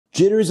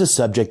Jitter is a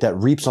subject that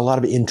reaps a lot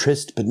of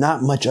interest, but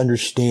not much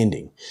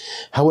understanding.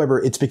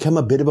 However, it's become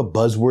a bit of a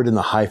buzzword in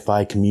the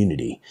HiFi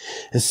community,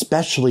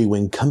 especially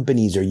when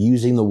companies are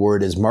using the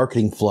word as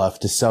marketing fluff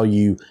to sell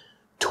you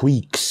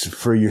tweaks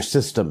for your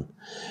system.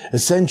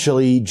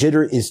 Essentially,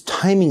 jitter is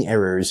timing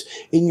errors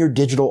in your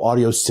digital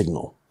audio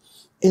signal.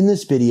 In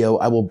this video,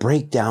 I will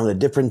break down the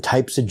different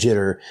types of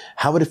jitter,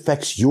 how it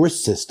affects your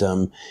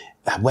system,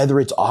 whether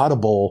it's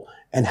audible,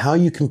 and how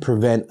you can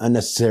prevent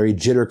unnecessary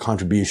jitter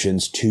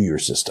contributions to your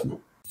system.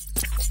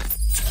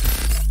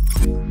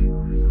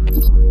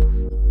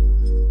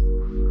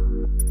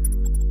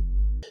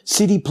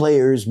 CD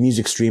players,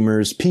 music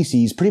streamers,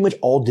 PCs, pretty much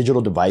all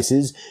digital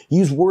devices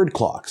use word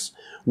clocks.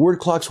 Word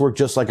clocks work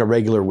just like a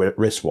regular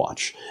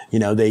wristwatch.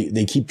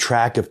 They keep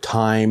track of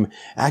time,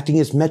 acting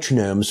as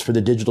metronomes for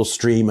the digital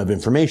stream of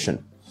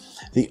information.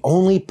 The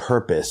only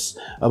purpose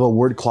of a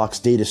word clock's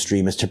data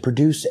stream is to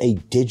produce a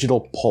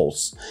digital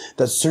pulse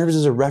that serves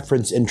as a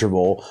reference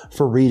interval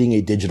for reading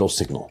a digital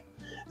signal.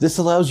 This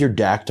allows your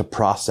DAC to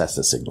process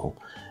the signal.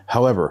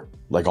 However,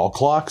 like all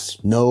clocks,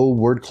 no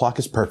word clock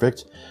is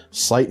perfect.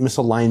 Slight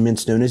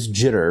misalignments known as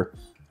jitter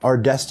are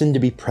destined to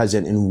be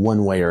present in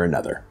one way or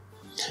another.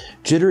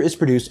 Jitter is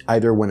produced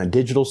either when a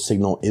digital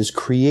signal is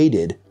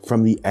created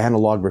from the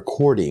analog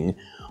recording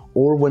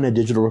or when a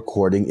digital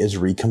recording is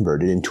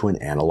reconverted into an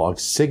analog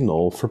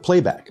signal for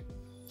playback.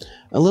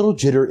 A little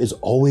jitter is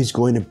always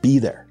going to be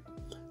there.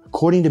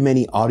 According to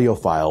many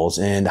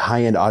audiophiles and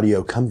high-end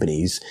audio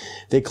companies,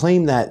 they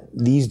claim that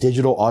these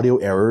digital audio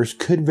errors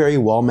could very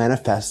well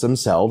manifest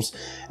themselves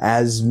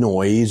as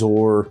noise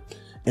or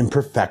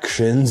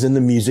imperfections in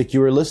the music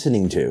you are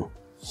listening to.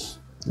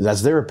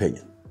 That's their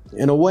opinion.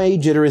 In a way,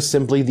 jitter is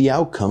simply the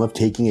outcome of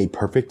taking a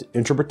perfect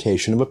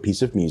interpretation of a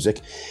piece of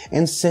music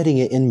and setting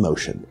it in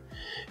motion.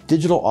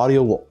 Digital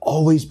audio will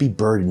always be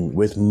burdened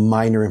with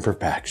minor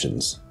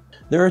imperfections.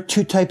 There are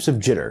two types of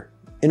jitter: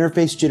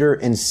 interface jitter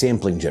and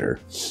sampling jitter.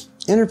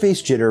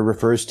 Interface jitter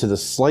refers to the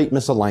slight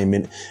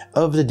misalignment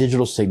of the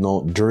digital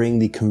signal during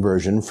the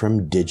conversion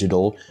from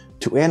digital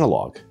to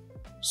analog.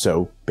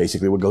 So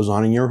basically what goes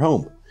on in your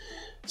home.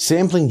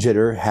 Sampling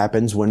jitter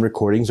happens when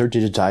recordings are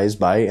digitized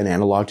by an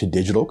analog to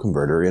digital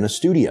converter in a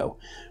studio,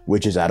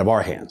 which is out of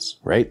our hands,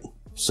 right?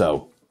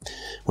 So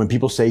when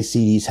people say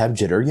CDs have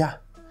jitter, yeah,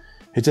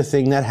 it's a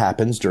thing that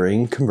happens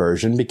during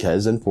conversion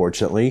because,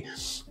 unfortunately,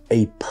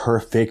 a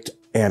perfect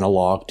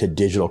analog to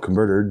digital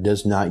converter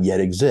does not yet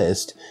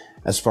exist,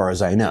 as far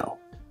as I know.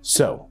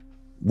 So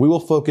we will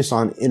focus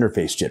on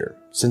interface jitter,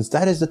 since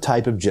that is the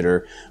type of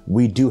jitter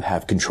we do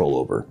have control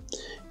over.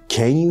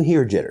 Can you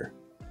hear jitter?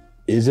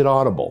 Is it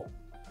audible?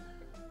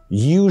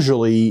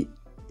 Usually,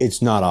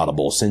 it's not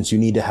audible, since you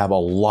need to have a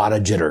lot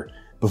of jitter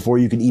before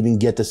you can even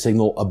get the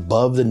signal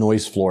above the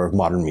noise floor of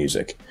modern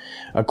music.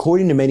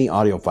 According to many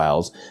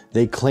audiophiles,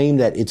 they claim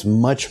that it's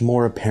much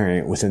more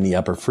apparent within the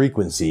upper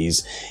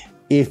frequencies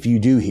if you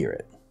do hear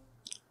it.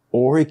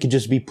 Or it could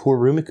just be poor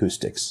room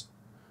acoustics.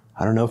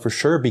 I don't know for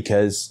sure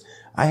because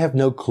I have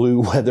no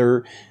clue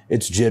whether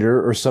it's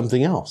jitter or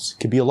something else. It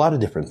could be a lot of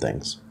different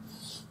things.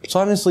 It's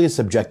honestly a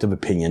subjective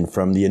opinion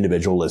from the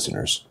individual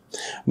listeners.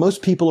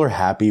 Most people are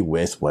happy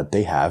with what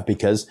they have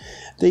because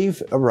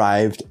they've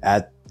arrived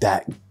at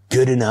that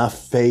good enough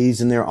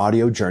phase in their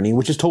audio journey,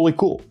 which is totally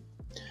cool.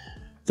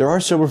 There are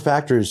several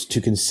factors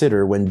to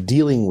consider when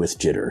dealing with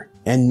jitter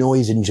and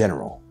noise in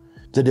general.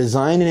 The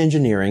design and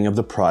engineering of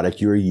the product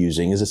you are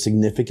using is a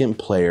significant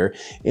player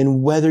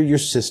in whether your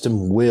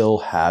system will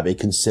have a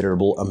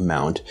considerable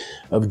amount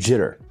of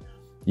jitter.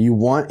 You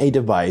want a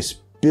device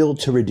built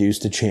to reduce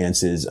the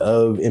chances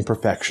of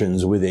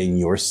imperfections within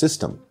your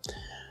system.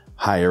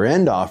 Higher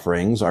end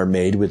offerings are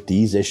made with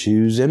these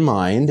issues in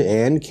mind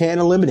and can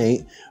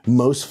eliminate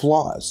most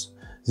flaws.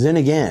 Then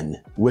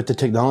again, with the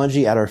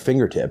technology at our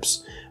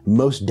fingertips,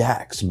 most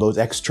DACs, both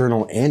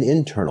external and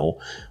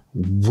internal,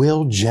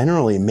 will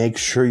generally make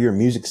sure your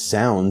music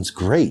sounds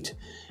great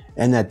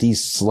and that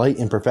these slight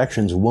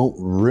imperfections won't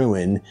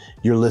ruin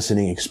your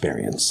listening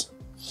experience.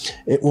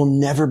 It will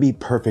never be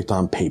perfect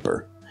on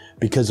paper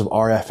because of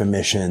RF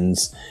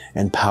emissions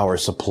and power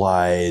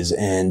supplies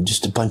and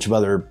just a bunch of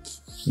other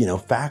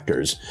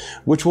factors,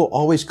 which will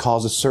always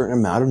cause a certain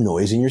amount of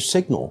noise in your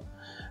signal.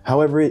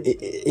 However, it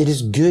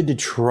is good to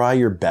try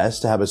your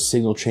best to have a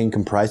signal chain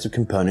comprised of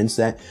components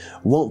that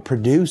won't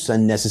produce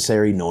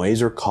unnecessary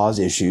noise or cause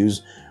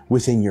issues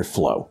within your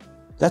flow.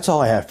 That's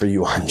all I have for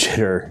you on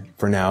jitter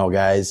for now,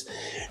 guys.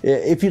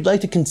 If you'd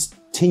like to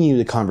continue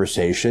the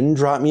conversation,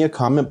 drop me a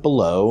comment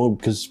below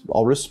because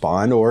I'll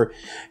respond, or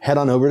head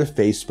on over to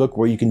Facebook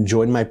where you can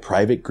join my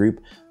private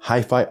group,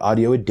 HiFi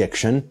Audio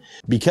Addiction,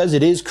 because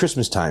it is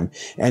Christmas time.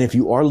 And if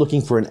you are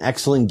looking for an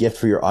excellent gift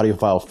for your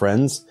audiophile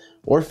friends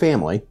or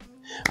family,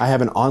 I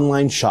have an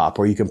online shop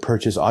where you can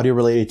purchase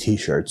audio-related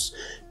t-shirts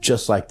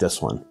just like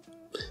this one.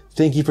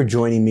 Thank you for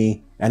joining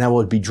me, and I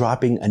will be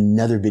dropping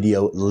another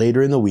video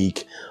later in the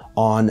week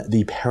on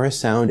the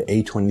Parasound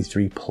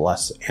A23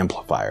 Plus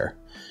amplifier.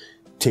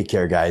 Take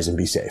care, guys, and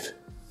be safe.